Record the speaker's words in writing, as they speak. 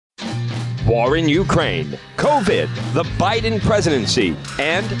war in Ukraine, COVID, the Biden presidency,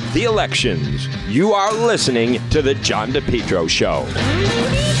 and the elections. You are listening to The John DePetro Show.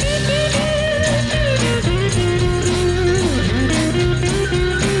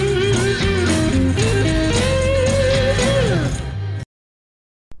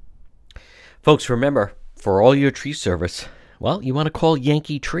 Folks, remember, for all your tree service, well, you want to call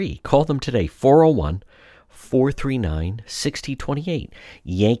Yankee Tree. Call them today, 401-439-6028.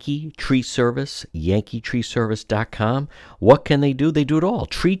 Yankee Tree Service, yankeetreeservice.com. What can they do? They do it all.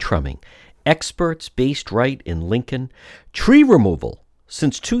 Tree trimming, experts based right in Lincoln, tree removal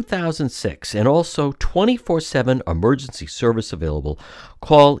since 2006, and also 24/7 emergency service available.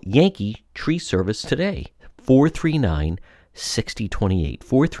 Call Yankee Tree Service today, 439-6028.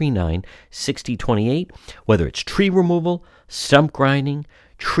 439-6028. Whether it's tree removal, stump grinding,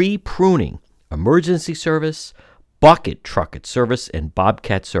 tree pruning, emergency service, bucket trucket service, and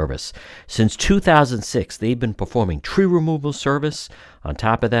bobcat service. Since 2006, they've been performing tree removal service. On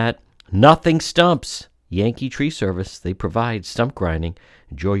top of that, nothing stumps. Yankee Tree Service, they provide stump grinding.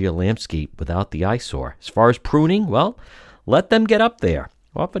 Enjoy your landscape without the eyesore. As far as pruning, well, let them get up there.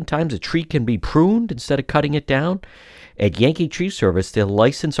 Oftentimes a tree can be pruned instead of cutting it down. At Yankee Tree Service, their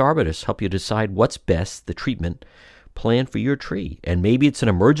licensed arborists help you decide what's best, the treatment plan for your tree. And maybe it's an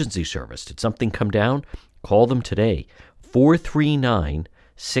emergency service. Did something come down? Call them today,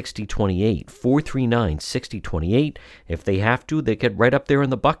 439-6028. 439-6028. If they have to, they get right up there in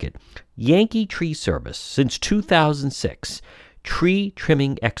the bucket. Yankee Tree Service, since 2006. Tree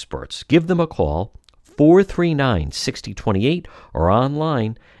trimming experts. Give them a call, 439-6028, or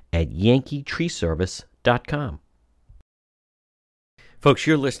online at yankeetreeservice.com. Folks,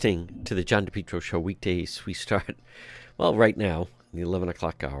 you're listening to the John DePetro Show weekdays. We start, well, right now, the 11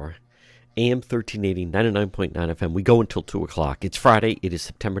 o'clock hour, AM 1380, 99.9 FM. We go until 2 o'clock. It's Friday. It is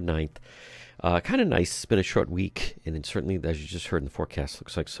September 9th. Kind of nice. It's been a short week, and it certainly, as you just heard in the forecast,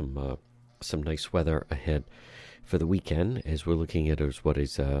 looks like some nice weather ahead for the weekend, as we're looking at what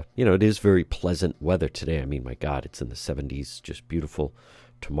is, it is very pleasant weather today. I mean, my God, it's in the 70s, just beautiful.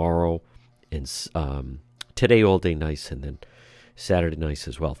 Tomorrow and today all day nice, and then Saturday nice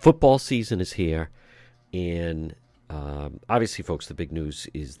as well. Football season is here, and obviously, folks, the big news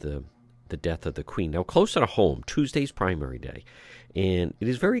is the death of the Queen. Now, closer to home, Tuesday's primary day, and it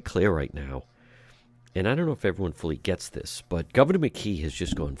is very clear right now, and I don't know if everyone fully gets this, but Governor McKee has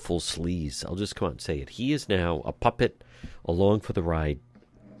just gone full sleaze. I'll just come out and say it. He is now a puppet along for the ride.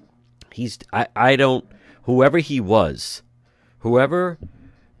 Whoever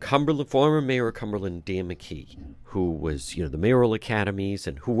former Mayor of Cumberland, Dan McKee, who was, the mayoral academies,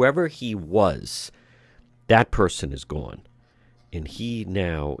 and whoever he was, that person is gone. And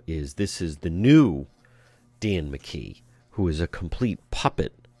this is the new Dan McKee, who is a complete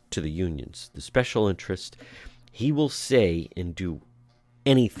puppet to the unions, the special interest. He will say and do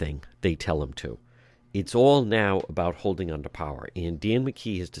anything they tell him to. It's all now about holding on to power. And Dan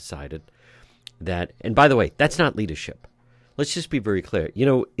McKee has decided that, and by the way, that's not leadership. Let's just be very clear.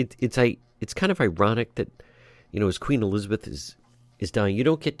 It's kind of ironic that, as Queen Elizabeth is dying, you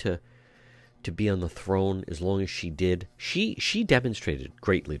don't get to be on the throne as long as she did. She demonstrated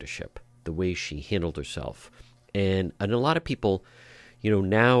great leadership, the way she handled herself. And a lot of people,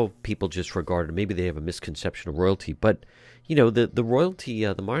 now people just regard her, maybe they have a misconception of royalty, but, the royalty,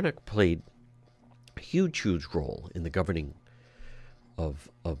 the monarch played a huge role in the governing of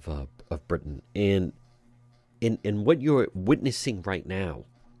Britain. And what you're witnessing right now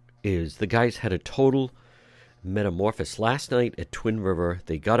is the guys had a total metamorphosis. Last night at Twin River,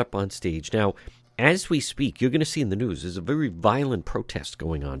 they got up on stage. Now, as we speak, you're going to see in the news, there's a very violent protest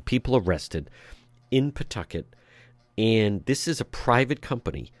going on. People arrested in Pawtucket. And this is a private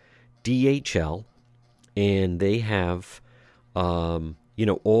company, DHL, and they have,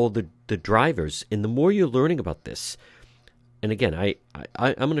 all the drivers. And the more you're learning about this, and again,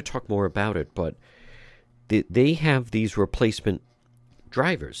 I'm going to talk more about it, but they have these replacement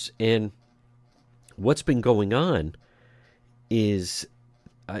drivers. And what's been going on is,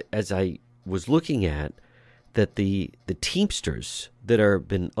 as I was looking at, that the Teamsters that are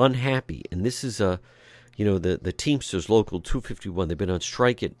been unhappy, and this is the Teamsters Local 251, they've been on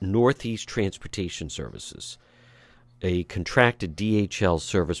strike at Northeast Transportation Services, a contracted DHL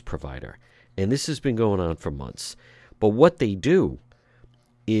service provider. And this has been going on for months. But what they do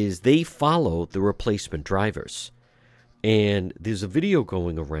is they follow the replacement drivers. And there's a video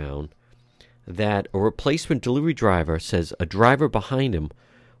going around that a replacement delivery driver says a driver behind him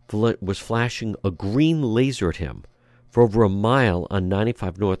was flashing a green laser at him for over a mile on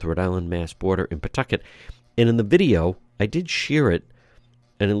 95 North Rhode Island, Mass border in Pawtucket. And in the video, I did share it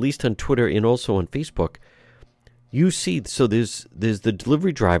and at least on Twitter and also on Facebook, you see, so there's the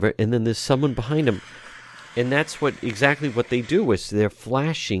delivery driver, and then there's someone behind him, and that's exactly what they do is they're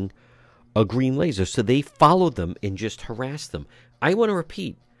flashing a green laser, so they follow them and just harass them. I want to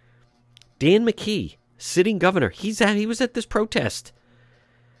repeat, Dan McKee, sitting governor, he was at this protest.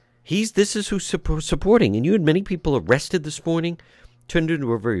 This is who's supporting, and you had many people arrested this morning, turned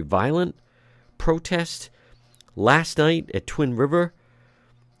into a very violent protest last night at Twin River.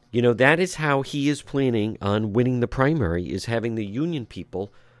 That is how he is planning on winning the primary, is having the union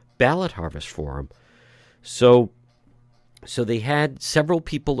people ballot harvest for him. So they had several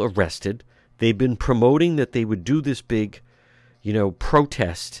people arrested. They've been promoting that they would do this big,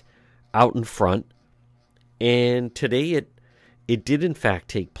 protest out in front. And today it did in fact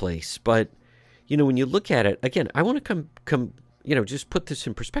take place. But, when you look at it, again, I want to come just put this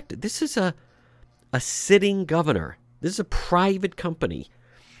in perspective. This is a sitting governor. This is a private company.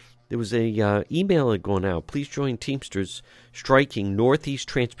 There was a email that going out. Please join Teamsters striking Northeast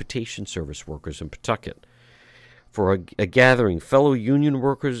Transportation Service workers in Pawtucket for a gathering. Fellow union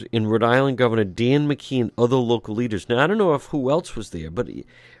workers in Rhode Island, Governor Dan McKee and other local leaders. Now, I don't know who else was there, but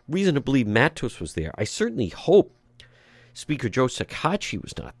reason to believe Matos was there. I certainly hope Speaker Joe Shekarchi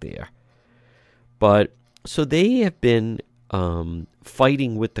was not there. But so they have been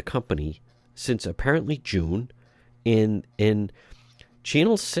fighting with the company since apparently June. In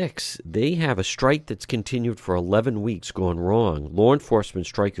Channel 6, they have a strike that's continued for 11 weeks gone wrong. Law enforcement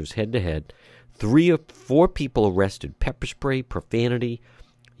strikers head-to-head. 3 or 4 people arrested. Pepper spray, profanity,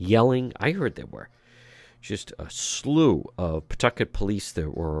 yelling. I heard there were just a slew of Pawtucket police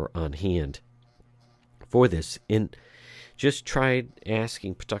that were on hand for this. And just tried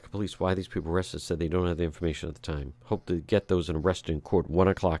asking Pawtucket police why these people were arrested. Said they don't have the information at the time. Hope to get those arrested in court 1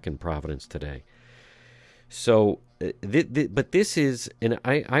 o'clock in Providence today. So, but this is, and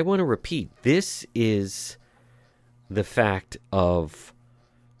I want to repeat, this is the fact of,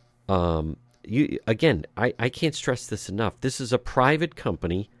 again, I can't stress this enough. This is a private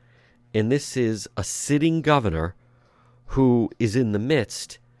company, and this is a sitting governor who is in the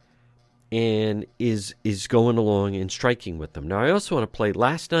midst and is going along and striking with them. Now, I also want to play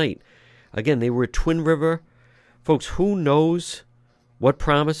last night. Again, they were at Twin River. Folks, who knows what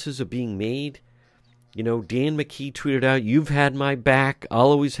promises are being made? Dan McKee tweeted out, "You've had my back.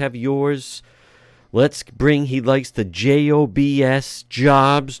 I'll always have yours. He likes the JOBS,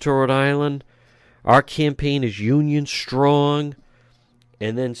 jobs to Rhode Island. Our campaign is union strong."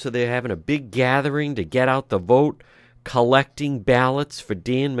 And then so they're having a big gathering to get out the vote, collecting ballots for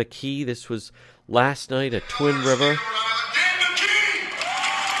Dan McKee. This was last night at Twin River.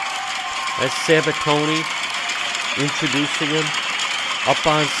 That's Sabatoni introducing him. Up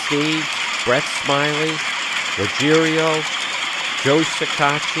on stage, Brett Smiley, Ruggiero, Joe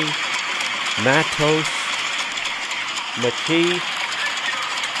Shekarchi, Matos, McKee.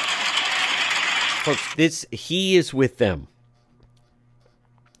 Folks, he is with them.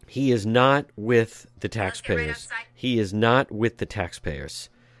 He is not with the taxpayers. He is not with the taxpayers.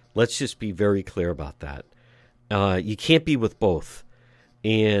 Let's just be very clear about that. You can't be with both.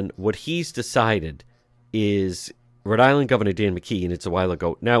 And what he's decided is Rhode Island Governor Dan McKee, and it's a while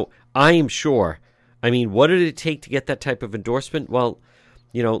ago. Now, I am sure, what did it take to get that type of endorsement? Well,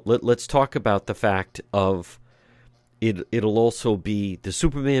 let's talk about the fact of it'll also be the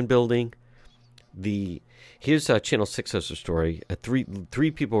Superman building. Here's Channel 6 has a story.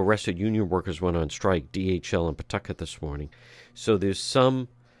 Three people arrested. Union workers went on strike. DHL in Pawtucket this morning. So there's some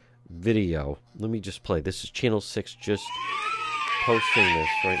video. Let me just play. This is Channel 6 just posting this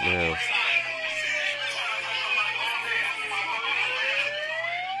right now.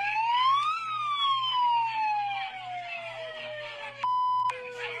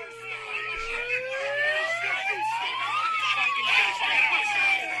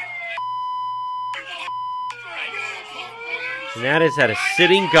 And that is at a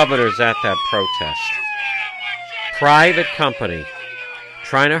sitting governor's at that protest. Private company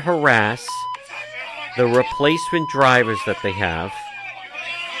trying to harass the replacement drivers that they have.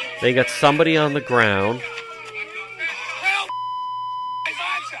 They got somebody on the ground.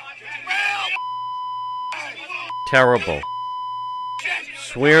 Terrible.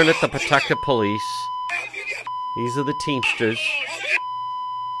 Swearing at the Pawtucket police. These are the Teamsters.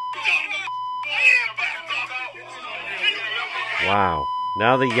 Wow.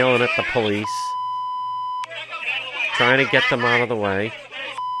 Now they're yelling at the police. Trying to get them out of the way.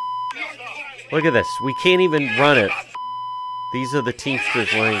 Look at this. We can't even run it. These are the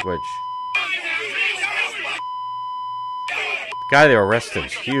Teamsters language. The guy they're arresting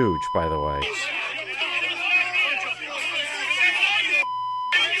is huge, by the way.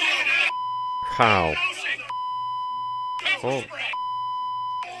 pow. Oh.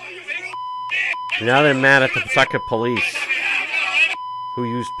 Now they're mad at the fucking police who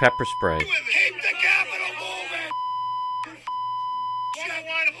used pepper spray. Keep the Capitol moving!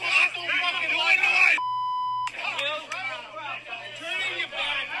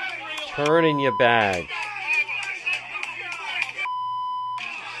 Turn in your bag.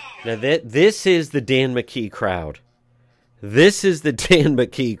 Now this is the Dan McKee crowd. This is the Dan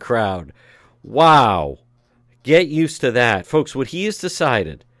McKee crowd. Wow. Get used to that. Folks, what he has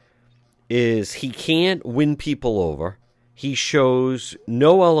decided is he can't win people over. He shows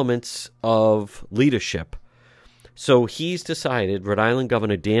no elements of leadership. So he's decided, Rhode Island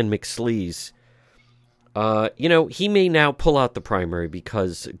Governor Dan McSleaze, he may now pull out the primary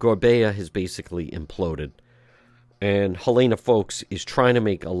because Gorbea has basically imploded. And Helena Foulkes is trying to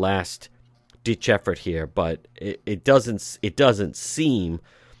make a last-ditch effort here, but it doesn't seem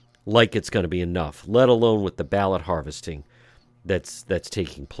like it's going to be enough, let alone with the ballot harvesting that's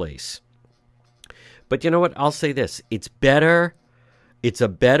taking place. But you know what? I'll say this. It's a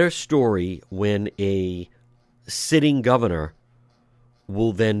better story when a sitting governor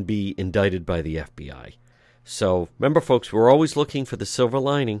will then be indicted by the FBI. So remember, folks, we're always looking for the silver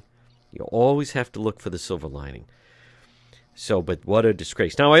lining. You always have to look for the silver lining. So, but what a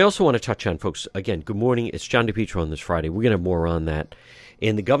disgrace. Now, I also want to touch on, folks, again, good morning. It's John DePietro on this Friday. We're going to have more on that.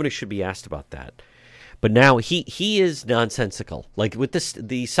 And the governor should be asked about that. But now he is nonsensical. Like with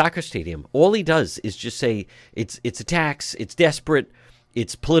the soccer stadium, all he does is just say it's a tax, it's desperate,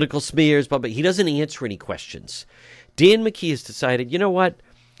 it's political smears, but he doesn't answer any questions. Dan McKee has decided, you know what?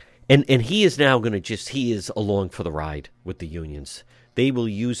 And he is now going to he is along for the ride with the unions. They will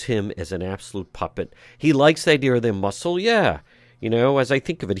use him as an absolute puppet. He likes the idea of their muscle, yeah. As I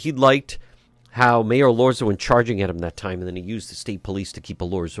think of it, he liked how Mayor Elorza went charging at him that time, and then he used the state police to keep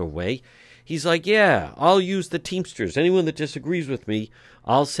Elorza away. He's like, yeah, I'll use the Teamsters. Anyone that disagrees with me,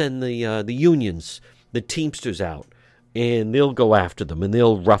 I'll send the unions, the Teamsters out, and they'll go after them, and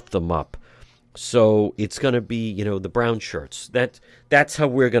they'll rough them up. So it's going to be, the brown shirts. That's how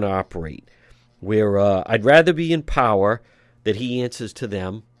we're going to operate. Where I'd rather be in power, that he answers to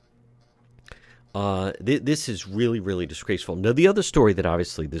them. This is really, really disgraceful. Now, the other story that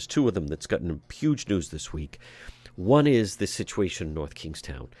obviously, there's two of them that's gotten huge news this week. One is the situation in North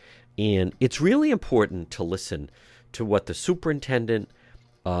Kingstown. And it's really important to listen to what the superintendent,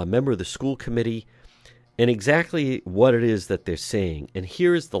 member of the school committee, and exactly what it is that they're saying. And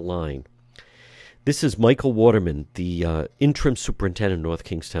here is the line. This is Michael Waterman, the interim superintendent of North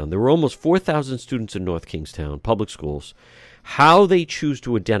Kingstown. There were almost 4,000 students in North Kingstown public schools. How they choose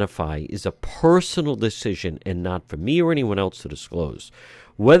to identify is a personal decision and not for me or anyone else to disclose.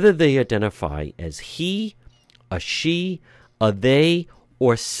 Whether they identify as he, a she, a they,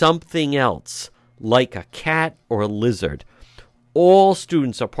 or something else, like a cat or a lizard. All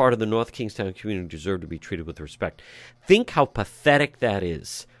students are part of the North Kingstown community and deserve to be treated with respect. Think how pathetic that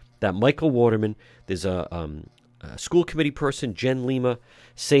is, that Michael Waterman, there's a school committee person, Jen Lima,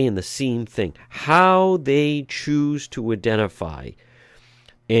 saying the same thing. How they choose to identify,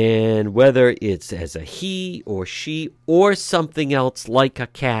 and whether it's as a he or she or something else like a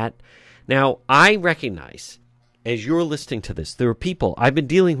cat. Now, I recognize, as you're listening to this, there are people, I've been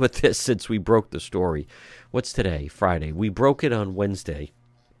dealing with this since we broke the story. What's today? Friday. We broke it on Wednesday.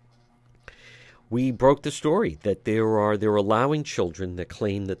 We broke the story that they're allowing children that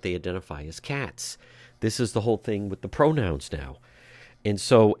claim that they identify as cats. This is the whole thing with the pronouns now. And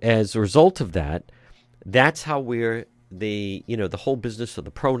so as a result of that, that's how the whole business of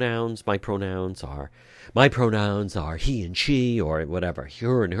the pronouns, my pronouns are he and she, or whatever,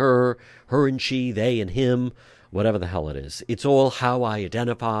 her and her and she, they and him, whatever the hell it is. It's all how I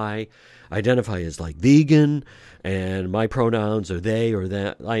identify. I identify as like vegan, and my pronouns are they or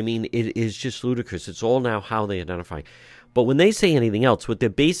that. I mean, it is just ludicrous. It's all now how they identify. But when they say anything else, what they're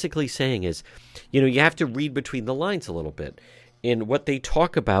basically saying is, you have to read between the lines a little bit. And what they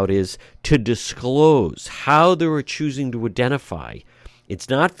talk about is to disclose how they were choosing to identify. It's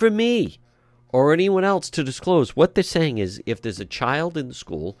not for me or anyone else to disclose. What they're saying is if there's a child in the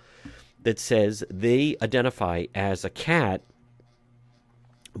school that says they identify as a cat,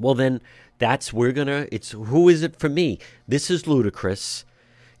 well, then it's who is it for me? This is ludicrous.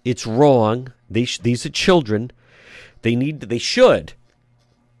 It's wrong. These are children. They should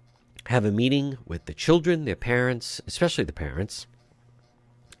have a meeting with the children, their parents, especially the parents,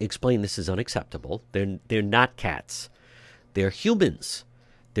 explain this is unacceptable. They're not cats. They're humans.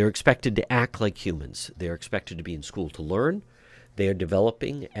 They're expected to act like humans. They're expected to be in school to learn. They are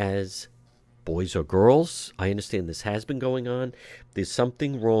developing as boys or girls. I understand this has been going on. There's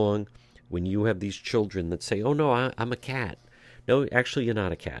something wrong when you have these children that say, oh, no, I'm a cat. No, actually, you're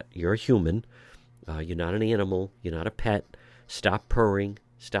not a cat. You're a human. You're not an animal. You're not a pet. Stop purring.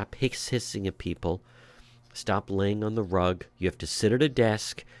 Stop hissing at people. Stop laying on the rug. You have to sit at a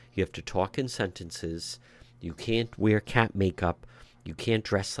desk. You have to talk in sentences. You can't wear cat makeup. You can't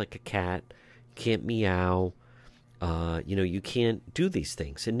dress like a cat. You can't meow. You can't do these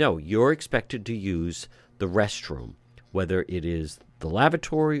things. And no, you're expected to use the restroom, whether it is the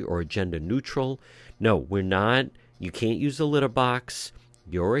lavatory or gender neutral. No, we're not. You can't use the litter box.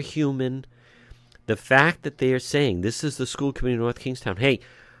 You're a human. The fact that they are saying, this is the school committee of North Kingstown, hey,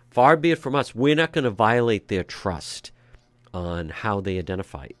 far be it from us, we're not going to violate their trust on how they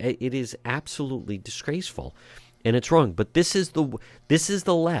identify. It is absolutely disgraceful, and it's wrong. But this is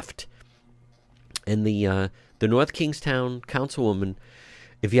the left, and the North Kingstown councilwoman.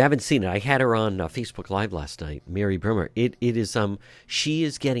 If you haven't seen it, I had her on Facebook Live last night, Mary Brimmer. It is she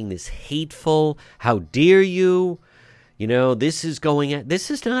is getting this hateful, how dare you? This is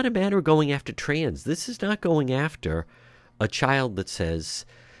not a matter of going after trans. This is not going after a child that says,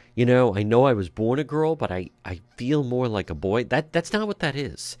 I know I was born a girl, but I feel more like a boy. That's not what that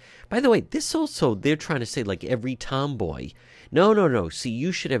is. By the way, this also, they're trying to say like every tomboy. No. See,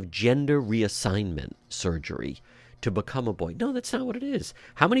 you should have gender reassignment surgery to become a boy. No, that's not what it is.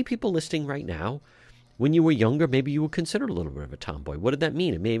 How many people listening right now, when you were younger, maybe you were considered a little bit of a tomboy? What did that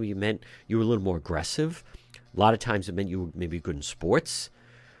mean? It maybe meant you were a little more aggressive. A lot of times it meant you were maybe good in sports.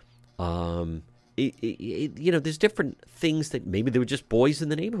 There's different things that maybe they were just boys in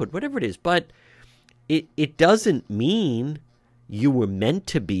the neighborhood, whatever it is. But it doesn't mean you were meant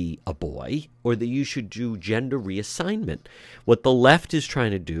to be a boy or that you should do gender reassignment. What the left is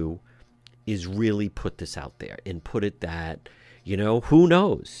trying to do is really put this out there and put it that, who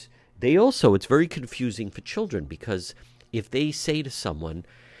knows? It's very confusing for children because if they say to someone,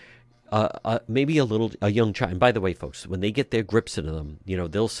 maybe a young child, and by the way, folks, when they get their grips into them,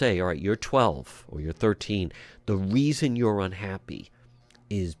 they'll say, all right, you're 12 or you're 13. The reason you're unhappy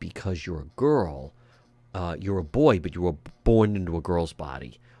is because you're a girl. You're a boy, but you were born into a girl's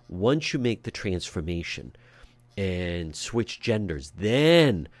body. Once you make the transformation and switch genders,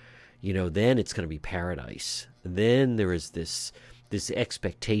 then it's going to be paradise. Then there is this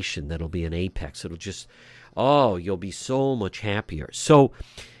expectation that'll be an apex. It'll just, you'll be so much happier. So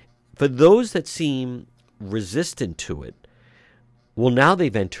for those that seem resistant to it, well, now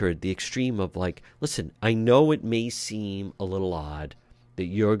they've entered the extreme of like, listen, I know it may seem a little odd that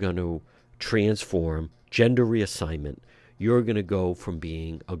you're going to transform, gender reassignment. You're going to go from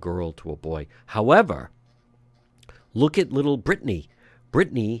being a girl to a boy. However, look at little Brittany.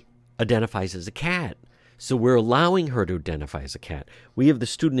 Brittany identifies as a cat. So we're allowing her to identify as a cat. We have the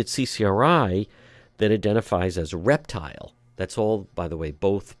student at CCRI that identifies as a reptile. That's all, by the way,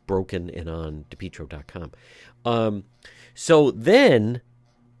 both broken and on DePietro.com. So then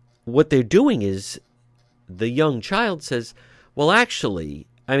what they're doing is the young child says, well, actually,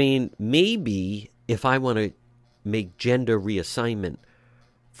 maybe if I want to make gender reassignment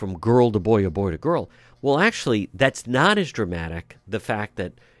from girl to boy or boy to girl, well, actually, that's not as dramatic. The fact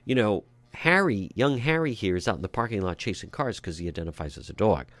that, young Harry here is out in the parking lot chasing cars because he identifies as a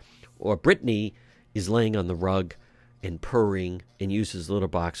dog. Or Brittany is laying on the rug and purring and uses the litter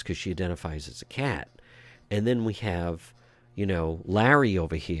box because she identifies as a cat. And then we have, Larry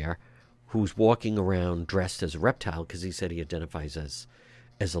over here who's walking around dressed as a reptile because he said he identifies as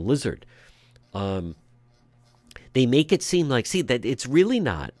a lizard. They make it seem like, that it's really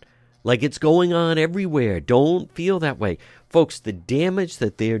not. Like it's going on everywhere. Don't feel that way. Folks, the damage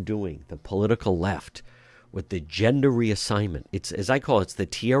that they're doing, the political left, with the gender reassignment, it's, as I call it, it's the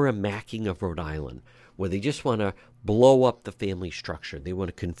Tierra Macking of Rhode Island, where they just want to blow up the family structure. They want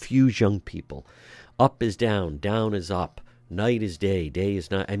to confuse young people. Up is down, down is up, night is day, day is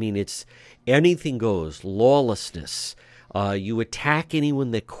night. It's anything goes, lawlessness. You attack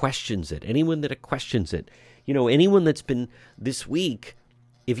anyone that questions it, anyone that's been this week.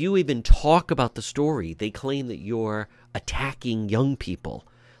 If you even talk about the story, they claim that you're attacking young people.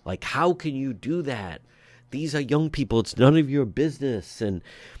 Like, how can you do that? These are young people. It's none of your business. And,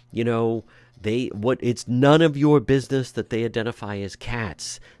 it's none of your business that they identify as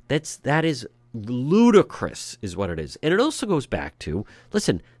cats. That is ludicrous is what it is. And it also goes back to,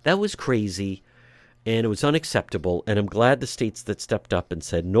 listen, that was crazy and it was unacceptable. And I'm glad the states that stepped up and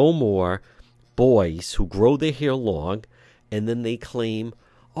said no more boys who grow their hair long and then they claim,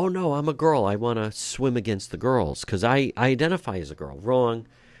 oh, no, I'm a girl. I want to swim against the girls because I identify as a girl. Wrong.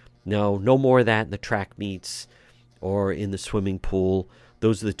 No more of that in the track meets or in the swimming pool.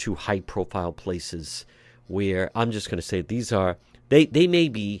 Those are the two high-profile places where I'm just going to say these are, they may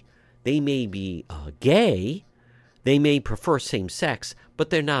be They may be gay, they may prefer same sex, but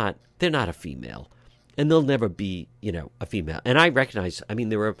they're not a female, and they'll never be, a female. And I recognize, I mean,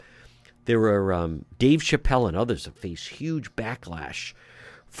 there were Dave Chappelle and others have faced huge backlash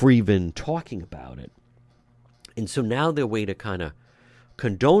for even talking about it. And so now their way to kind of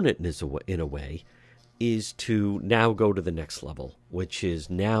condone it in a way is to now go to the next level, which is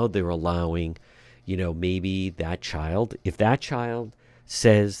now they're allowing, maybe that child, if that child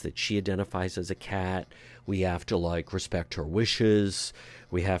says that she identifies as a cat, we have to respect her wishes.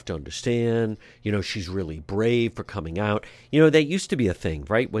 We have to understand, she's really brave for coming out. That used to be a thing,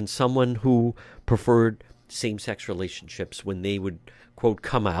 right? When someone who preferred same-sex relationships, when they would, quote,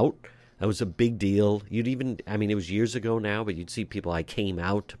 come out, that was a big deal. It was years ago now, but you'd see people, I came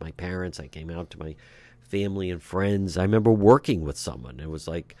out to my parents, I came out to my family and friends. I remember working with someone. It was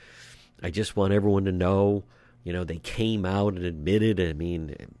like, I just want everyone to know, they came out and admitted. I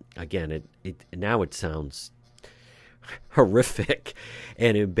mean, again, now it sounds horrific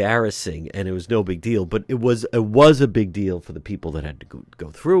and embarrassing, and it was no big deal, but it was a big deal for the people that had to go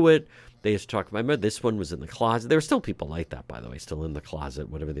through it. They used to talk about, I remember this one was in the closet. There are still people like that, by the way, still in the closet,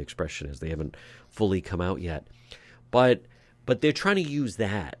 whatever the expression is. They haven't fully come out yet. But they're trying to use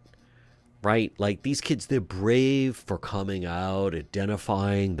that, right? Like these kids, they're brave for coming out,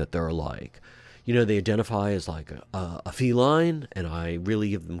 identifying that they're they identify as like a feline, and I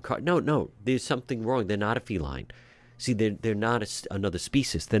really give them no, there's something wrong. They're not a feline. See, they're not another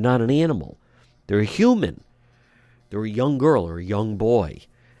species. They're not an animal. They're a human. They're a young girl or a young boy.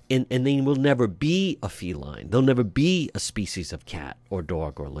 And they will never be a feline. They'll never be a species of cat or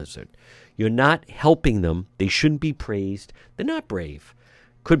dog or lizard. You're not helping them. They shouldn't be praised. They're not brave.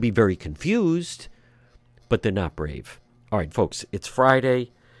 Could be very confused, but they're not brave. All right, folks, it's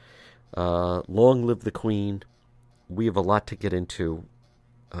Friday. Long live the Queen. We have a lot to get into.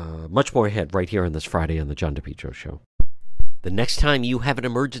 Much more ahead right here on this Friday on the John DePietro Show. The next time you have an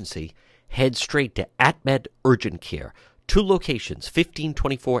emergency, head straight to AtMed Urgent Care. 2 locations,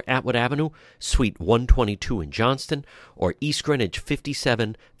 1524 Atwood Avenue, Suite 122 in Johnston, or East Greenwich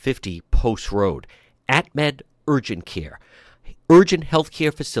 5750 Post Road. AtMed Urgent Care. Urgent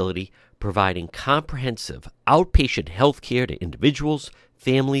healthcare facility providing comprehensive outpatient health care to individuals,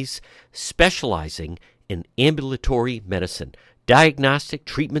 families, specializing in ambulatory medicine, diagnostic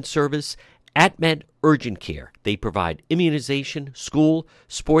treatment service. AtMed Urgent Care. They provide immunization, school,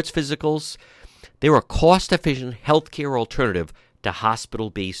 sports physicals. They're a cost-efficient healthcare alternative to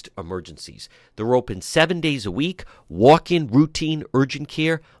hospital-based emergencies. They're open 7 days a week, walk-in routine urgent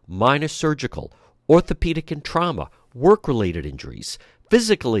care, minor surgical, orthopedic and trauma, work-related injuries,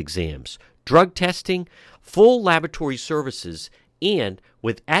 physical exams, drug testing, full laboratory services, and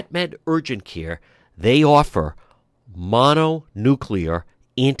with AtMed Urgent Care, they offer mononuclear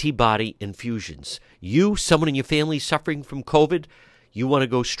antibody infusions. You, someone in your family suffering from COVID, you want to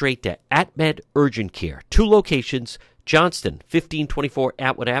go straight to AtMed Urgent Care. 2 locations, Johnston, 1524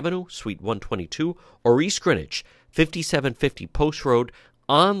 Atwood Avenue, Suite 122, or East Greenwich, 5750 Post Road,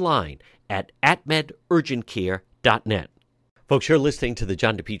 online at atmedurgentcare.net. Folks, you're listening to the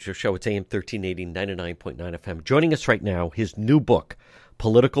John DePietro Show. It's AM 1380, 99.9 FM. Joining us right now, his new book,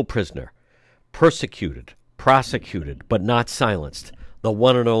 Political Prisoner, Persecuted, Prosecuted, but Not Silenced. The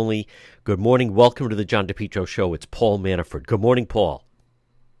one and only. Good morning. Welcome to the John DePietro Show. It's Paul Manafort. Good morning, Paul.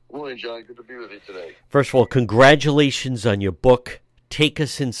 Good morning, John. Good to be with you today. First of all, congratulations on your book. Take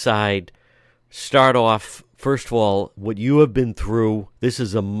us inside. Start off, first of all, what you have been through. This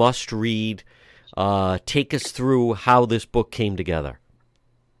is a must-read. Take us through how this book came together.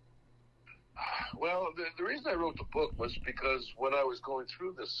 Well, the reason I wrote the book was because when I was going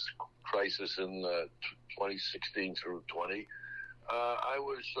through this crisis in 2016 through 20, I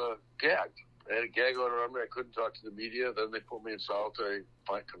was gagged. I had a gag order on me. I couldn't talk to the media. Then they put me in solitary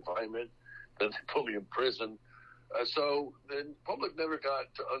confinement. Then they put me in prison. So the public never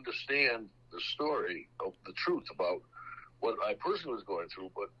got to understand the story of the truth about what I personally was going through.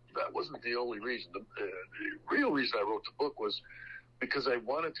 But that wasn't the only reason. The real reason I wrote the book was because I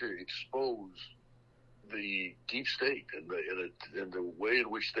wanted to expose the deep state and the way in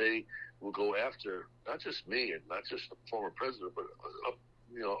which they will go after not just me and not just the former president, but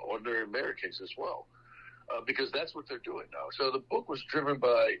ordinary Americans as well, because that's what they're doing now. So the book was driven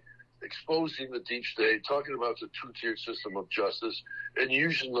by exposing the deep state, talking about the two-tiered system of justice, and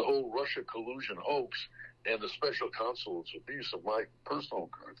using the whole Russia collusion hoax and the special counsel's abuse of my personal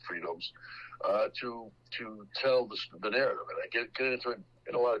freedoms to tell the narrative. And I get into it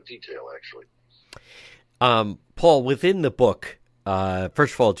in a lot of detail, actually. Paul, within the book,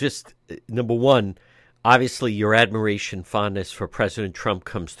 first of all, just number one, obviously your admiration, fondness for President Trump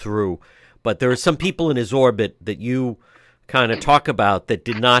comes through, but there are some people in his orbit that you kind of talk about that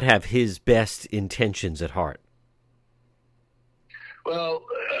did not have his best intentions at heart. Well,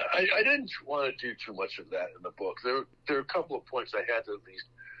 I didn't want to do too much of that in the book. There are a couple of points I had to at least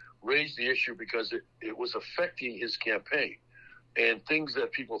raise the issue because it was affecting his campaign. And things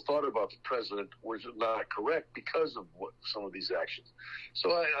that people thought about the president were not correct because of some of these actions.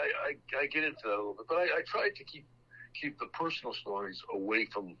 So I get into that a little bit. But I tried to keep the personal stories away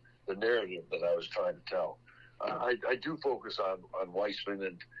from the narrative that I was trying to tell. I do focus on Weissman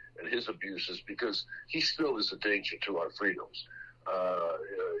and his abuses because he still is a danger to our freedoms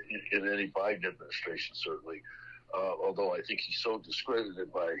in any Biden administration, certainly. Although I think he's so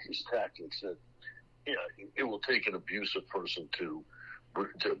discredited by his tactics that it will take an abusive person to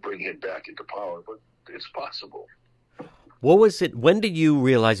bring him back into power, but it's possible. What was it? When did you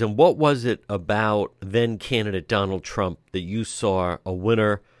realize, and what was it about then candidate Donald Trump that you saw a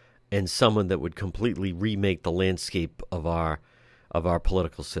winner and someone that would completely remake the landscape of our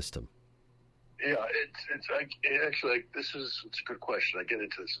political system? Yeah, it's a good question. I get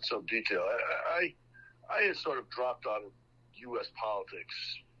into this in some detail. I had sort of dropped out of U.S. politics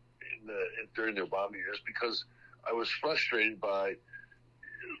during the Obama years because I was frustrated by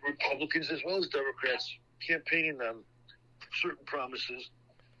Republicans as well as Democrats campaigning on certain promises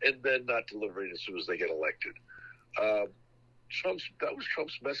and then not delivering as soon as they get elected. That was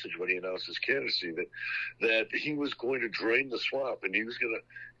Trump's message when he announced his candidacy, that he was going to drain the swamp and he was going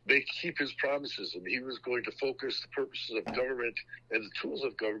to keep his promises, and he was going to focus the purposes of government and the tools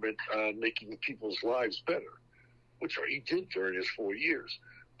of government on making people's lives better, which he did during his 4 years.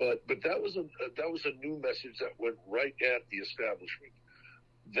 But that was a new message that went right at the establishment.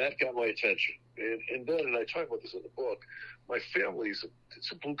 That got my attention, and I talk about this in the book. My family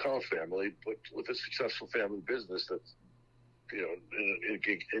it's a blue collar family, but with a successful family business that's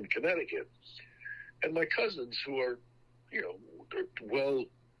in Connecticut, and my cousins who are they're well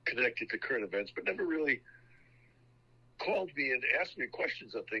connected to current events, but never really called me and asked me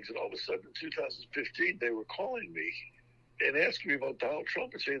questions on things. And all of a sudden, in 2015, they were calling me and asking me about Donald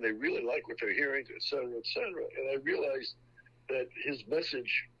Trump and saying they really like what they're hearing, et cetera, et cetera. And I realized that his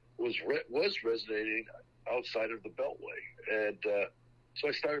message was resonating outside of the Beltway. And so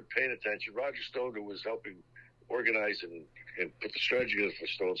I started paying attention. Roger Stone, who was helping organize and put the strategy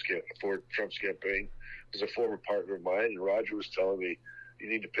together for Trump's campaign, was a former partner of mine. And Roger was telling me, you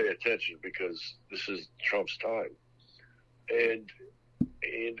need to pay attention because this is Trump's time. And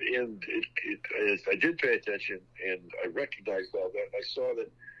I did pay attention, and I recognized all that. I saw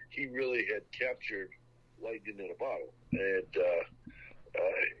that he really had captured lightning in a bottle,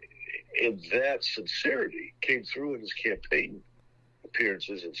 and that sincerity came through in his campaign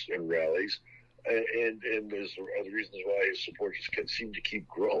appearances and rallies, and there's other reasons why his support just seemed to keep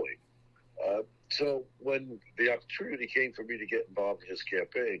growing. So when the opportunity came for me to get involved in his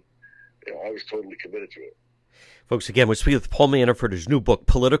campaign, I was totally committed to it. Folks, again, we're speaking with Paul Manafort, his new book,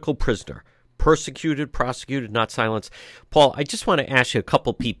 Political Prisoner, Persecuted, Prosecuted, Not Silenced. Paul, I just want to ask you a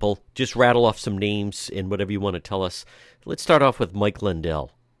couple people, just rattle off some names and whatever you want to tell us. Let's start off with Mike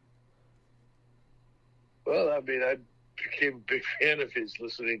Lindell. Well, I mean, I became a big fan of his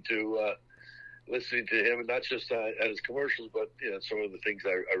listening to him, and not just at his commercials, but some of the things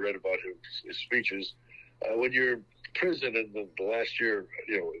I read about his speeches. When you're in prison, and the last year,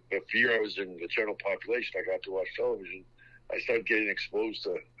 the year I was in the general population, I got to watch television. I started getting exposed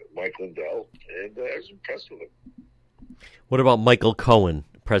to Mike Lindell, and I was impressed with him. What about Michael Cohen,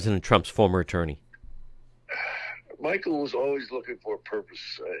 President Trump's former attorney? Michael was always looking for a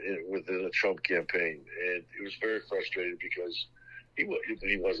purpose within the Trump campaign, and he was very frustrated because he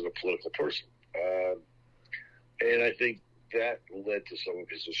wasn't a political person. And I think that led to some of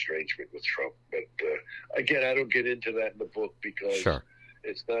his estrangement with Trump. But again, I don't get into that in the book because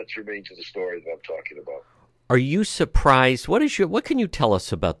it's not germane to the story that I'm talking about. Are you surprised? What can you tell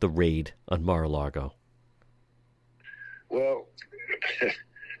us about the raid on Mar-a-Lago? Well,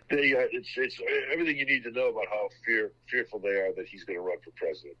 it's everything you need to know about how fearful they are that he's going to run for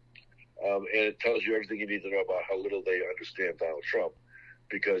president. And it tells you everything you need to know about how little they understand Donald Trump.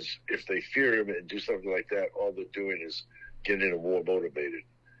 Because if they fear him and do something like that, all they're doing is getting him more motivated.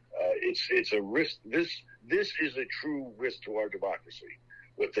 It's a risk. This is a true risk to our democracy.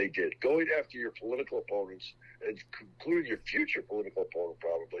 What they did, going after your political opponents, and including your future political opponent,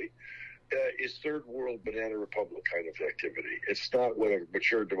 probably, is third world banana republic kind of activity. It's not what a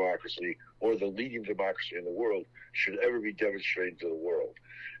mature democracy or the leading democracy in the world should ever be demonstrating to the world.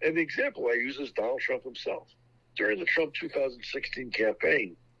 And the example I use is Donald Trump himself. During the Trump 2016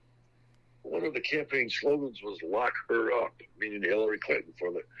 campaign, one of the campaign slogans was "Lock her up," meaning Hillary Clinton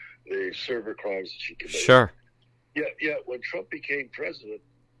for the server crimes that she committed. Sure. Yeah. When Trump became president,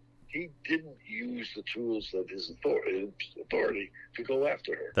 he didn't use the tools that his authority to go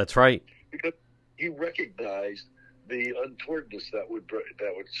after her. That's right. Because he recognized the untowardness that would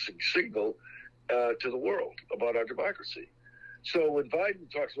signal to the world about our democracy. So when Biden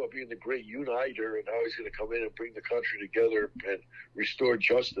talks about being the great uniter and how he's going to come in and bring the country together and restore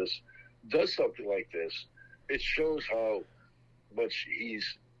justice, does something like this, it shows how much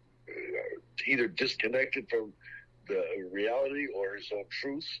he's either disconnected from the reality or his own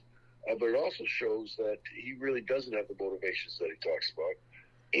truth, but it also shows that he really doesn't have the motivations that he talks about,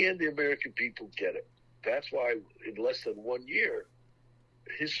 and the American people get it. That's why in less than 1 year,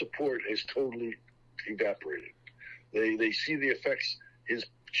 his support has totally evaporated. They see the effects his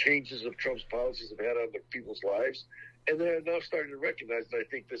changes of Trump's policies have had on the people's lives, and they're now starting to recognize, and I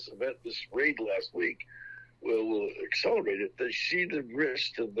think this raid last week will accelerate it. They see the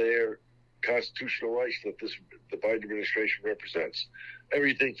risk to their constitutional rights that the Biden administration represents.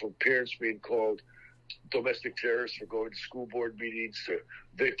 Everything from parents being called domestic terrorists for going to school board meetings, to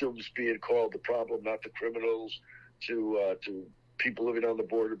victims being called the problem, not the criminals, to people living on the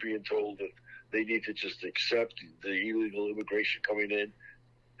border being told that they need to just accept the illegal immigration coming in,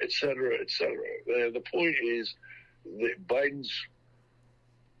 et cetera, et cetera. And the point is that Biden's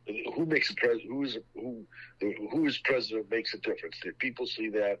who is president makes a difference. The people see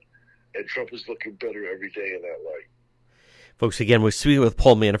that, and Trump is looking better every day in that light. Folks, again, we're speaking with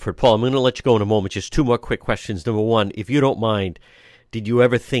Paul Manafort. Paul, I'm going to let you go in a moment. Just two more quick questions. Number one, if you don't mind, did you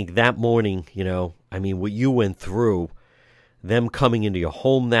ever think that morning, what you went through, them coming into your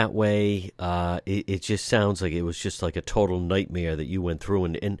home that way, it just sounds like it was just like a total nightmare that you went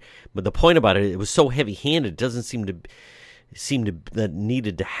through. But the point about it was so heavy-handed. It doesn't seem that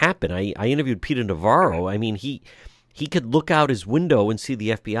needed to happen. I interviewed Peter Navarro. I mean, he could look out his window and see the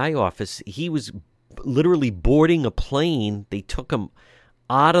FBI office. He was literally boarding a plane. They took him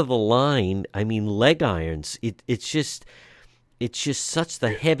out of the line. I mean, leg irons. It's just such the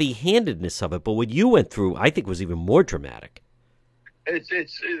heavy-handedness of it. But what you went through, I think, was even more dramatic. It's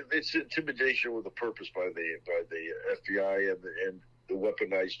intimidation with a purpose by the FBI and the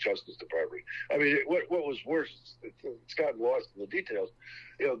weaponized Justice Department. I mean, what was worse? It's gotten lost in the details.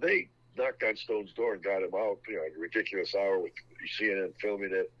 They knocked on Stone's door and got him out. At a ridiculous hour with CNN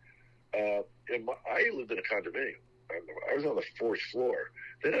filming it. I lived in a condominium. I was on the fourth floor.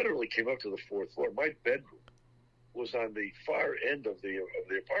 They never really came up to the fourth floor. My bedroom was on the far end of the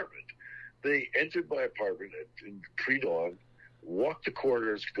apartment. They entered my apartment in pre-dawn, walked the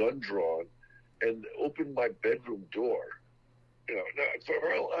corridors, gun drawn, and opened my bedroom door. Now,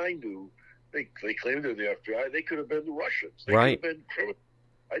 for all I knew, they claimed they're the FBI. They could have been the Russians. They right. could have been criminals.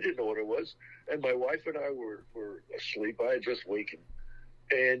 I didn't know what it was. And my wife and I were asleep. I had just wakened.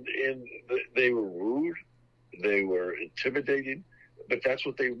 And they were rude. They were intimidating. But that's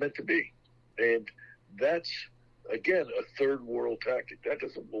what they were meant to be. And that's, again, a third world tactic. That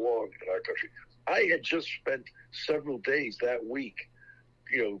doesn't belong in our country. I had just spent several days that week,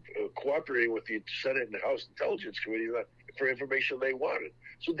 cooperating with the Senate and the House Intelligence Committee for information they wanted.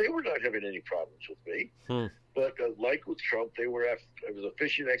 So they were not having any problems with me. But like with Trump, it was a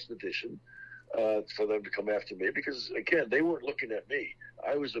fishing expedition for them to come after me because, again, they weren't looking at me.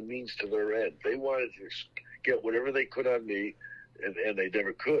 I was a means to their end. They wanted to get whatever they could on me, and they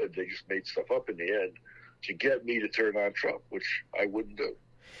never could. They just made stuff up in the end to get me to turn on Trump, which I wouldn't do.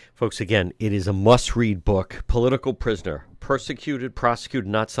 Folks, again, it is a must-read book, Political Prisoner, Persecuted, Prosecuted,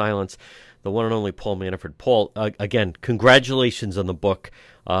 Not Silenced, the one and only Paul Manafort. Paul, again, congratulations on the book.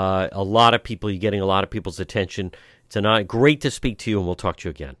 You're getting a lot of people's attention. It's great to speak to you, and we'll talk to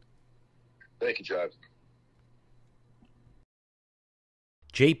you again. Thank you, John.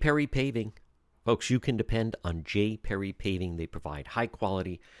 J. Perry Paving. Folks, you can depend on J. Perry Paving. They provide high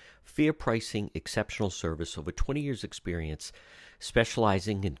quality, fair pricing, exceptional service, over 20 years experience,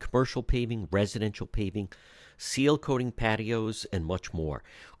 specializing in commercial paving, residential paving, seal coating patios, and much more.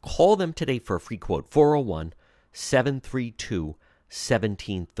 Call them today for a free quote,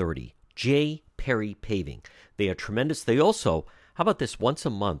 401-732-1730. J. Perry Paving. They are tremendous. They also, how about this, once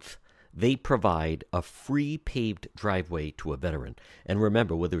a month, they provide a free paved driveway to a veteran. And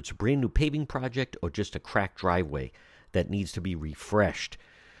remember, whether it's a brand new paving project or just a cracked driveway that needs to be refreshed,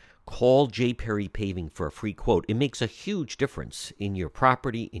 call J. Perry Paving for a free quote. It makes a huge difference in your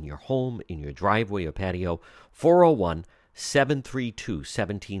property, in your home, in your driveway or patio.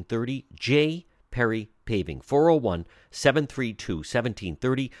 401-732-1730. J. Perry Paving.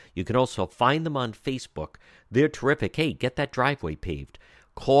 401-732-1730. You can also find them on Facebook. They're terrific. Hey, get that driveway paved.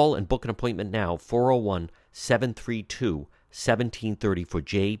 Call and book an appointment now, 401-732-1730 for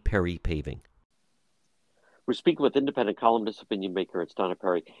J. Perry Paving. We're speaking with independent columnist, opinion maker. It's Donna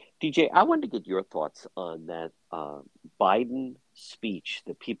Perry. DJ, I wanted to get your thoughts on that Biden speech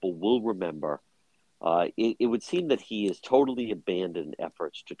that people will remember. It would seem that he has totally abandoned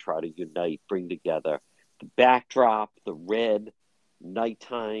efforts to try to unite, bring together the backdrop, the red,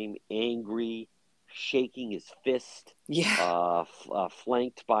 nighttime, angry, shaking his fist,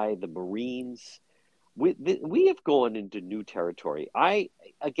 flanked by the Marines. We have gone into new territory.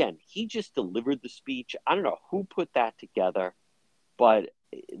 He just delivered the speech. I don't know who put that together, but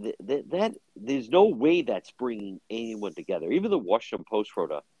that there's no way that's bringing anyone together. Even the Washington Post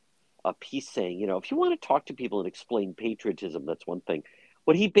wrote a piece saying, if you want to talk to people and explain patriotism, that's one thing.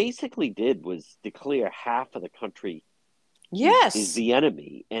 What he basically did was declare half of the country is the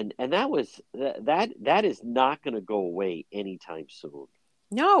enemy, and that is not going to go away anytime soon.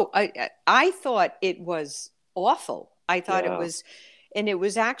 No, I thought it was awful. I thought it was, and it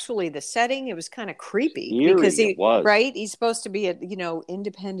was actually the setting. It was kind of creepy because he's supposed to be at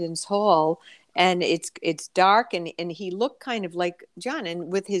Independence Hall, and it's dark, and he looked kind of like John,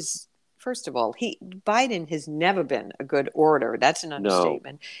 and with his. First of all, Biden has never been a good orator. That's an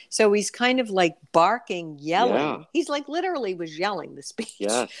understatement. No. So he's kind of like barking, yelling. Yeah. He's like literally was yelling the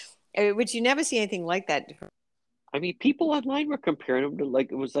speech, which you never see anything like that. I mean, people online were comparing him to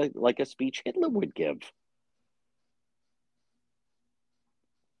it was like a speech Hitler would give.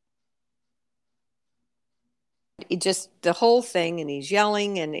 It just the whole thing, and he's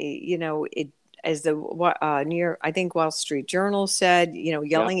yelling, and as the I think Wall Street Journal said,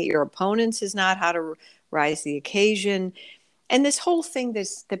 yelling at your opponents is not how to rise to the occasion. And this whole thing,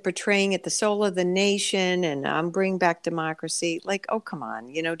 the portraying it the soul of the nation, and bring back democracy. Like, oh, come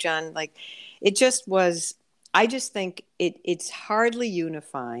on, John. Like, it just was. I just think it's hardly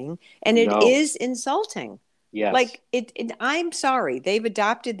unifying, and it is insulting. Yes. Like I'm sorry, they've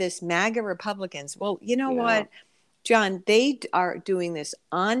adopted this MAGA Republicans. Well, you know what? John, they are doing this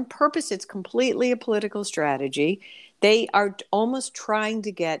on purpose. It's completely a political strategy. They are almost trying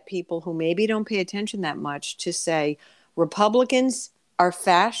to get people who maybe don't pay attention that much to say Republicans are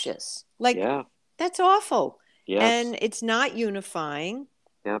fascists. Like, that's awful. Yes. And it's not unifying.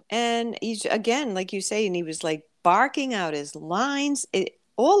 Yep. And he's, again, like you say, and he was like barking out his lines,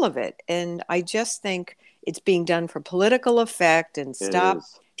 all of it. And I just think it's being done for political effect, and stop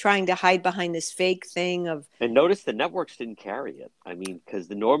trying to hide behind this fake thing of. And notice the networks didn't carry it. I mean, because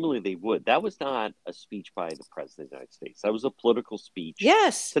normally they would. That was not a speech by the President of the United States. That was a political speech.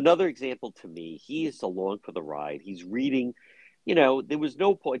 Yes. It's another example to me. He is along for the ride. He's reading, there was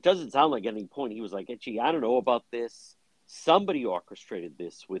no point. It doesn't sound like any point. He was like, gee, I don't know about this. Somebody orchestrated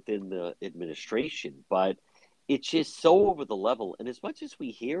this within the administration, but it's just so over the level. And as much as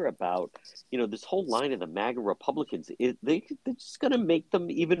we hear about, this whole line of the MAGA Republicans, they're just going to make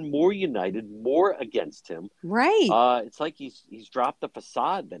them even more united, more against him. Right. It's like he's dropped the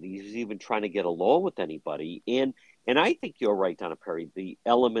facade that he's even trying to get along with anybody. And I think you're right, Donna Perry, the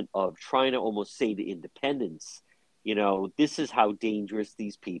element of trying to almost say to independents, this is how dangerous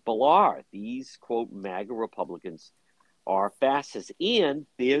these people are. These, quote, MAGA Republicans are fascists, and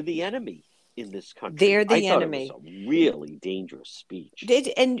they're the enemy in this country. They're the enemy. It was a really dangerous speech.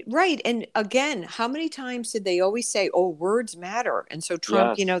 And again, how many times did they always say, "Oh, words matter"? And so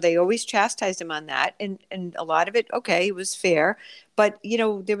Trump, they always chastised him on that, and a lot of it, it was fair, but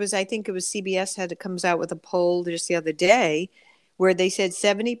there was, I think it was CBS comes out with a poll just the other day where they said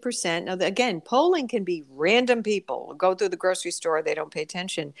 70%. Now, again, polling can be random people go through the grocery store, they don't pay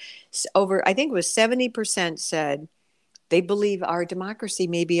attention. I think it was 70% said they believe our democracy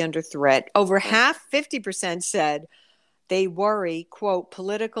may be under threat. Over half, 50% said they worry, quote,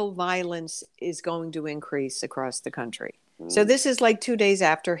 political violence is going to increase across the country. So this is like 2 days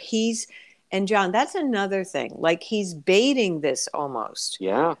after and John, that's another thing. Like, he's baiting this almost.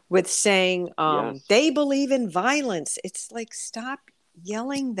 Yeah. With saying they believe in violence. It's like, stop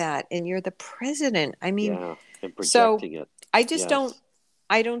yelling that. And you're the president. I mean, and projecting it. I just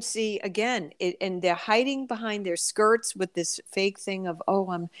I don't see, again, and they're hiding behind their skirts with this fake thing of,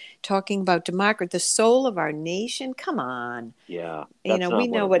 I'm talking about democracy, the soul of our nation. Come on. Yeah. We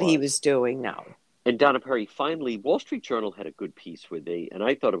know what he was doing now. And Donna Perry, finally, Wall Street Journal had a good piece where and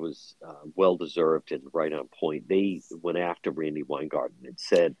I thought it was well-deserved and right on point. They went after Randi Weingarten and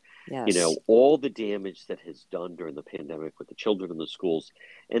said, all the damage that has done during the pandemic with the children in the schools,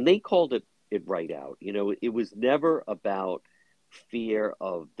 and they called it right out. It was never about fear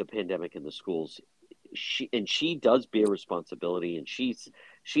of the pandemic in the schools. She does bear responsibility, and she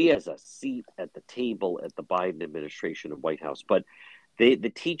has a seat at the table at the Biden administration and White House. But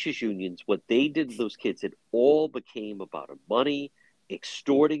the teachers unions, what they did to those kids, it all became about money,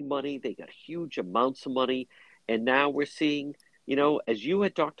 extorting money. They got huge amounts of money. And now we're seeing, as you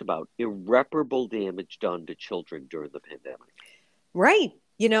had talked about, irreparable damage done to children during the pandemic. Right.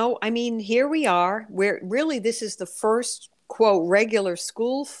 Here we are, where really this is the first, quote, regular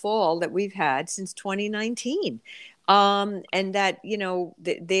school fall that we've had since 2019. And that,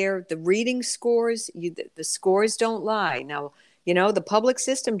 the reading scores, the scores don't lie. Now, the public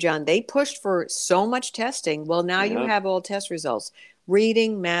system, John, they pushed for so much testing. Well, now you have all test results.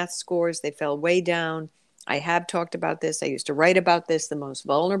 Reading, math scores, they fell way down. I have talked about this. I used to write about this. The most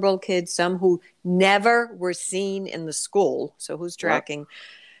vulnerable kids, some who never were seen in the school. So who's tracking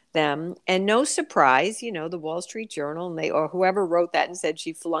them? And no surprise, the Wall Street Journal or whoever wrote that and said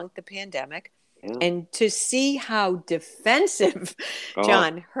she flunked the pandemic. Yeah. And to see how defensive,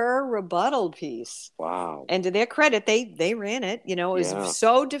 John, her rebuttal piece. Wow. And to their credit, they ran it. It was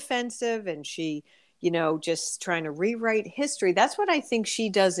so defensive, and she, just trying to rewrite history. That's what I think she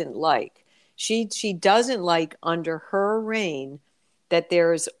doesn't like. She doesn't like under her reign that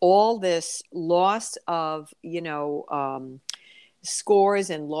there's all this loss of,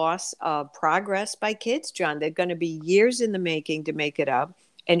 scores and loss of progress by kids, John. They're going to be years in the making to make it up.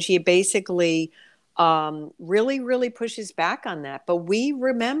 And she basically really, really pushes back on that. But we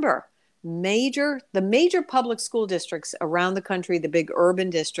remember the major public school districts around the country, the big urban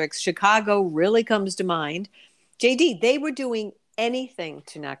districts. Chicago really comes to mind. JD, they were doing anything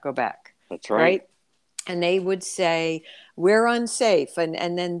to not go back. That's right. And they would say, we're unsafe. And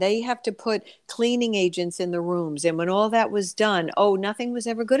then they have to put cleaning agents in the rooms. And when all that was done, nothing was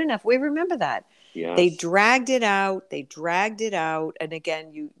ever good enough. We remember that. Yes. They dragged it out. And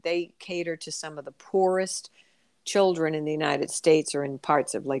again, they cater to some of the poorest children in the United States, or in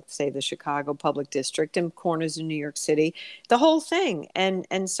parts of, like, say, the Chicago Public District and corners of New York City, the whole thing.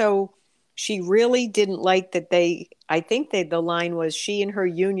 And so she really didn't like that the line was she and her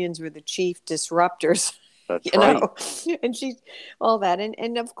unions were the chief disruptors. That's right. And all that.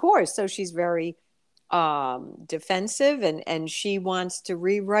 And of course, so she's very defensive, and she wants to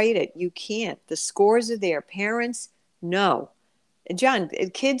rewrite it. You can't. The scores are there. Parents, no. John,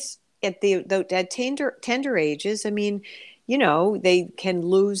 kids at tender ages, they can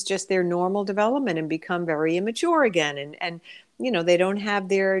lose just their normal development and become very immature again. And they don't have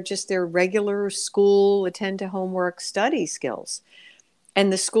their regular school, attend to homework, study skills.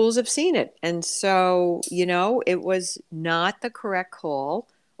 And the schools have seen it. And so, it was not the correct call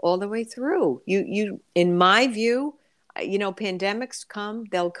all the way through. You, in my view, pandemics come,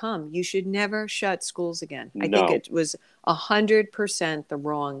 they'll come. You should never shut schools again. I think it was 100% the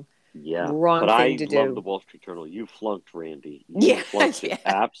wrong thing to do. I love the Wall Street Journal. You flunked Randy. You flunked it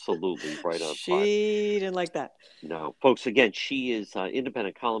absolutely right on. She didn't like that. No, folks. Again, she is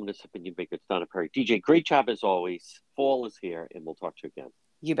independent columnist, opinion maker, Donna Perry. DJ, great job as always. Fall is here, and we'll talk to you again.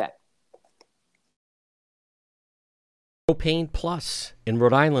 You bet. Propane Plus in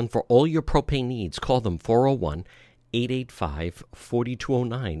Rhode Island for all your propane needs. Call them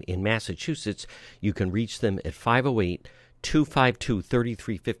 401-885-4209. In Massachusetts, you can reach them at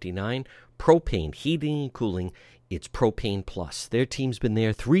 508-252-3359. Propane, heating and cooling, it's Propane Plus. Their team's been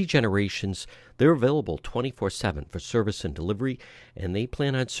there 3 generations. They're available 24/7 for service and delivery, and they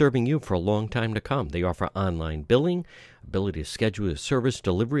plan on serving you for a long time to come. They offer online billing, ability to schedule a service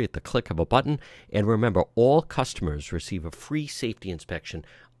delivery at the click of a button, and remember, all customers receive a free safety inspection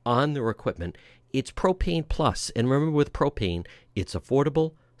on their equipment. It's Propane Plus, and remember, with propane, it's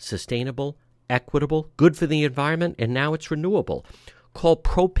affordable, sustainable, equitable, good for the environment, and now it's renewable. Call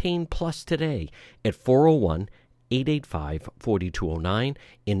Propane Plus today at 401-885-4209.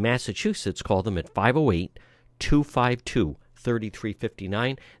 In Massachusetts, call them at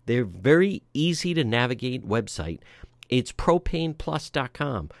 508-252-3359. They're very easy to navigate website. It's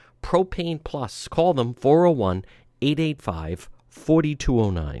propaneplus.com. Propane Plus. Call them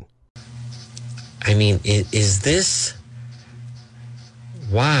 401-885-4209. Is this...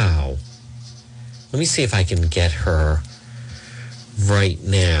 Wow. Let me see if I can get her right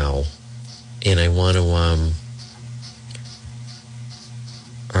now. And I want to...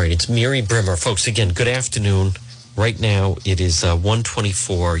 All right, it's Mary Brimmer. Folks, again, good afternoon. Right now, it is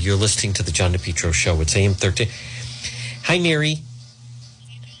 1:24. You're listening to the John DePietro Show. It's AM 13. Hi, Mary.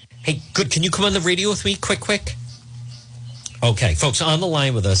 Hey, good. Can you come on the radio with me? Quick. Okay, folks, on the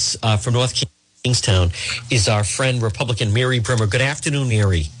line with us from North Kingstown is our friend, Republican Mary Brimmer. Good afternoon,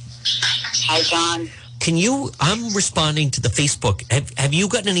 Mary. Hi, John. I'm responding to the Facebook. Have you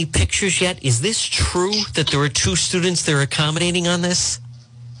gotten any pictures yet? Is this true that there are 2 students they're accommodating on this?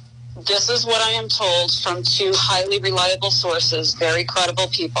 this is what I am told from two highly reliable sources, very credible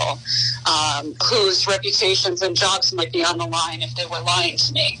people, whose reputations and jobs might be on the line if they were lying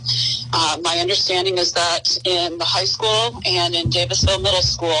to me. My understanding is that in the high school and in Davisville Middle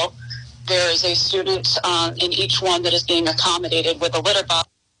School, there is a student in each one that is being accommodated with a litter box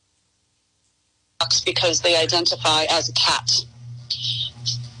because they identify as a cat.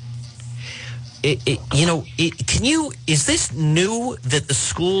 Is this new that the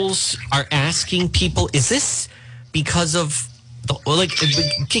schools are asking people? Is this because of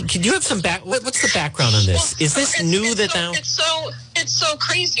can you have some what's the background on this? Is this new that now? It's so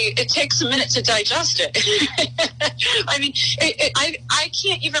crazy. It takes a minute to digest it. I mean, I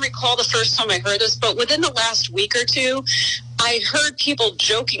can't even recall the first time I heard this, but within the last week or two, I heard people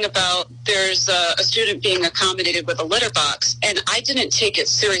joking about there's a student being accommodated with a litter box, and I didn't take it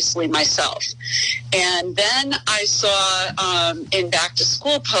seriously myself. And then I saw in back to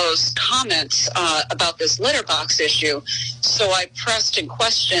school posts comments about this litter box issue. So I pressed and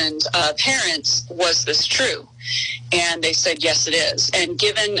questioned parents, was this true? And they said, yes, it is. And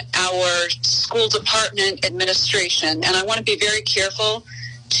given our school department administration, and I want to be very careful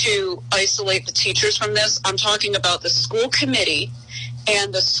to isolate the teachers from this, I'm talking about the school committee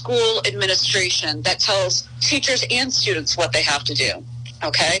and the school administration that tells teachers and students what they have to do.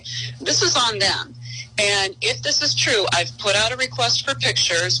 Okay? This is on them. And if this is true, I've put out a request for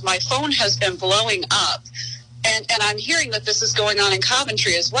pictures. My phone has been blowing up. And I'm hearing that this is going on in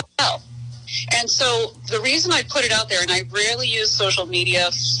Coventry as well. And so the reason I put it out there, and I rarely use social media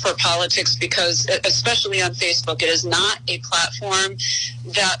for politics because, especially on Facebook, it is not a platform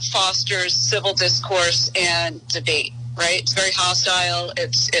that fosters civil discourse and debate, right? It's very hostile.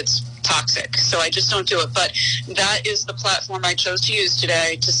 It's toxic. So I just don't do it. But that is the platform I chose to use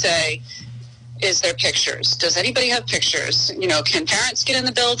today to say, is there pictures? Does anybody have pictures? You know, can parents get in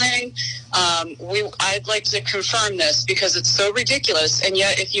the building? I'd like to confirm this because it's so ridiculous. And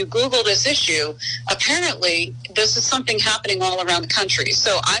yet, if you Google this issue, apparently this is something happening all around the country.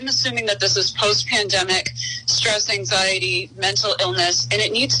 So I'm assuming that this is post-pandemic stress, anxiety, mental illness, and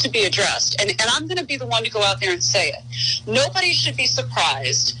it needs to be addressed. And I'm going to be the one to go out there and say it. Nobody should be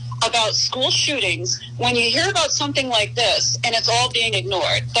surprised about school shootings when you hear about something like this and it's all being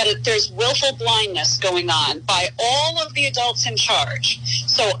ignored, that there's willful blindness going on by all of the adults in charge.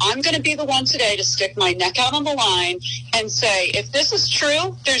 So I'm going to be the one today to stick my neck out on the line and say, if this is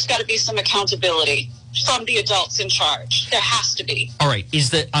true, there's got to be some accountability from the adults in charge. There has to be. All right.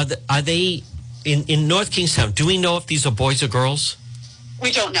 Are they in North Kingstown? Do we know if these are boys or girls?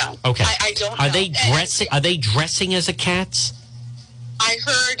 We don't know. Okay. I don't know. Are they dressing as a cats? I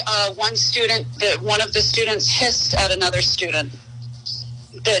heard one of the students hissed at another student.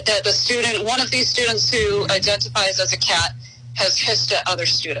 One of these students who identifies as a cat has hissed at other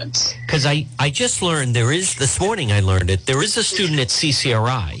students. Because I just learned this morning I learned it. There is a student at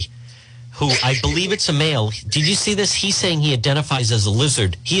CCRI who I believe it's a male. Did you see this? He's saying he identifies as a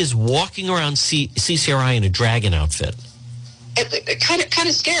lizard. He is walking around CCRI in a dragon outfit. Kind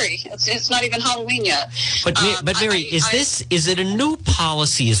of scary. It's not even Halloween yet. But Mary, is it a new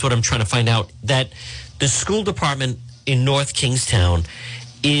policy is what I'm trying to find out, that the school department in North Kingstown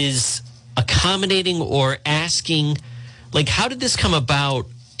is accommodating or asking, like, how did this come about?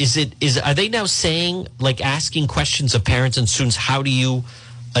 Are they now saying, like, asking questions of parents and students, how do you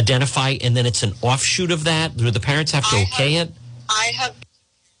identify, and then it's an offshoot of that? Do the parents have to okay it? I have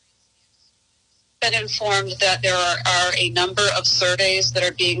been informed that there are a number of surveys that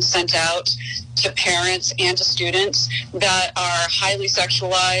are being sent out to parents and to students that are highly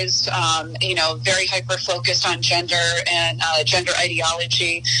sexualized, very hyper-focused on gender and gender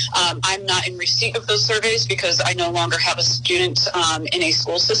ideology. I'm not in receipt of those surveys because I no longer have a student in a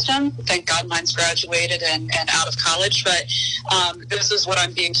school system. Thank God mine's graduated and out of college. But this is what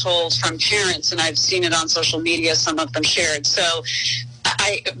I'm being told from parents, and I've seen it on social media, some of them shared. So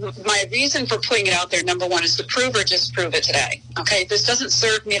my reason for putting it out there, number one, is to prove or disprove it today. Okay, this doesn't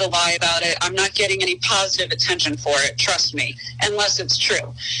serve me to lie about it. I'm not getting any positive attention for it, trust me, unless it's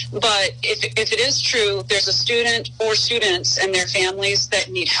true. But if it is true, there's a student or students and their families that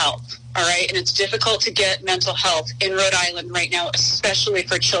need help. All right, and it's difficult to get mental health in Rhode Island right now, especially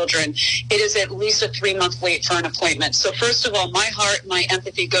for children. It is at least a 3-month wait for an appointment. So first of all, my heart, my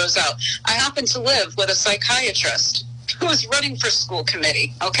empathy goes out. I happen to live with a psychiatrist who is running for school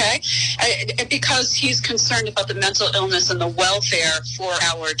committee, okay? Because he's concerned about the mental illness and the welfare for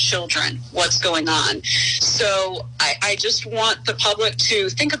our children, what's going on. So I just want the public to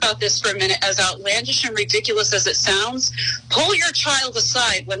think about this for a minute. As outlandish and ridiculous as it sounds, pull your child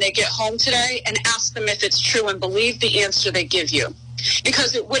aside when they get home today and ask them if it's true and believe the answer they give you.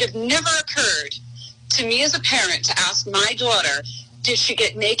 because it would have never occurred to me as a parent to ask my daughter, did she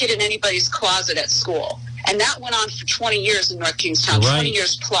get naked in anybody's closet at school? And that went on for 20 years in North Kingstown, 20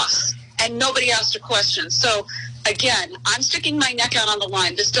 years plus. And nobody asked a question. So, again, I'm sticking my neck out on the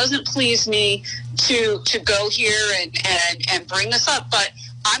line. This doesn't please me to go here and bring this up, but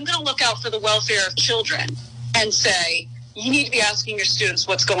I'm going to look out for the welfare of children and say, you need to be asking your students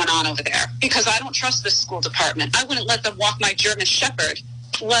what's going on over there, because I don't trust this school department. I wouldn't let them walk my German Shepherd,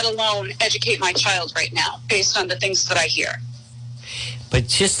 let alone educate my child right now based on the things that I hear. But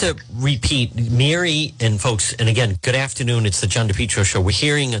just to repeat, Mary and folks, and again, good afternoon. It's the John DePietro Show. We're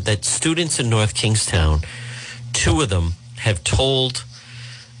hearing that students in North Kingstown, 2 of them have told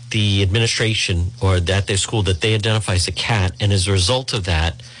the administration or at their school that they identify as a cat. And as a result of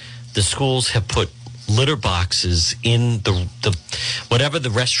that, the schools have put litter boxes in the whatever the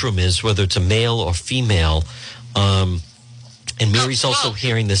restroom is, whether it's a male or female. And Mary's also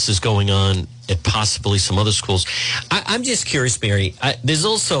hearing this is going on at possibly some other schools. I'm just curious, Mary. There's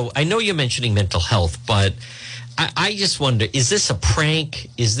also, I know you're mentioning mental health, but I just wonder, is this a prank?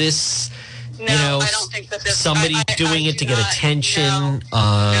 Is this, No, I don't think that this somebody doing it to get attention?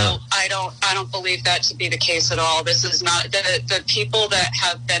 No, I don't believe that to be the case at all. This is not the people that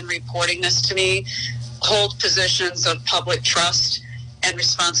have been reporting this to me hold positions of public trust and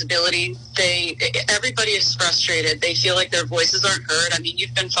responsibility. Everybody is frustrated. They feel like their voices aren't heard. I mean,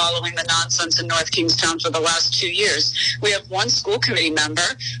 you've been following the nonsense in North Kingstown for the last 2 years. We have one school committee member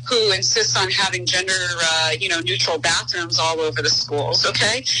who insists on having gender, neutral bathrooms all over the schools.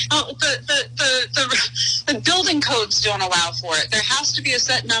 Okay, the building codes don't allow for it. There has to be a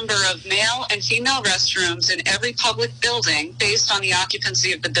set number of male and female restrooms in every public building based on the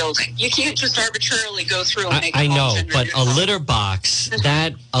occupancy of the building. You can't just arbitrarily go through and make it all gender but neutral. a litter box.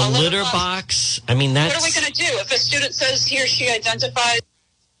 A litter box. I mean, that's. What are we going to do if a student says he or she identifies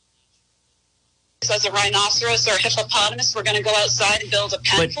as a rhinoceros or a hippopotamus? We're going to go outside and build a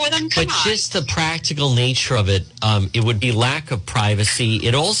pen for them. Come on. Just the practical nature of it. It would be lack of privacy.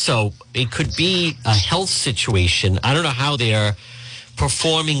 It could be a health situation. I don't know how they're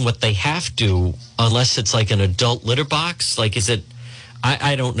performing what they have to, unless it's like an adult litter box. Like, is it?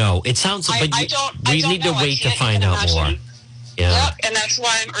 I don't know. It sounds. We need to wait to find out more. Yeah. Yep, and that's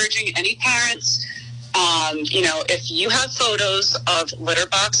why I'm urging any parents, if you have photos of litter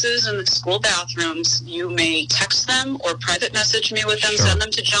boxes in the school bathrooms, you may text them or private message me with them, send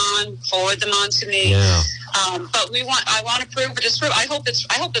them to John, forward them on to me. Yeah. But I want to prove or disprove. I hope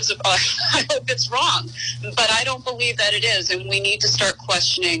it's wrong, but I don't believe that it is, and we need to start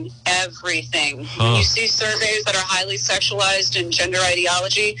questioning everything. When you see surveys that are highly sexualized in gender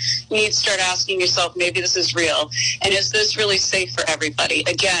ideology, you need to start asking yourself, maybe this is real, and is this really safe for everybody?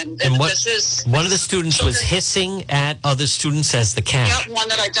 Again, one of the students was hissing at other students as the cat. Yep, one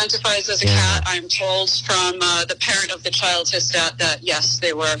that identifies as a cat. I'm told from the parent of the child hissed at that. Yes,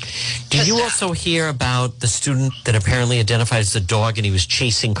 they were. Did you also hear about the student that apparently identifies as a dog and he was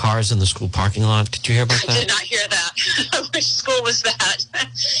chasing cars in the school parking lot? Did you hear about that? I did not hear that. Which school was that?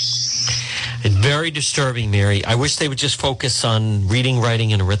 It's very disturbing, Mary. I wish they would just focus on reading,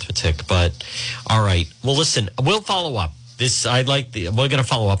 writing, and arithmetic. But all right. Well, listen, we'll follow up. We're going to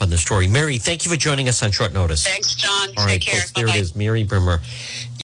follow up on the story. Mary, thank you for joining us on short notice. Thanks, John. All right, Take care. folks, there it is, Mary Brimmer.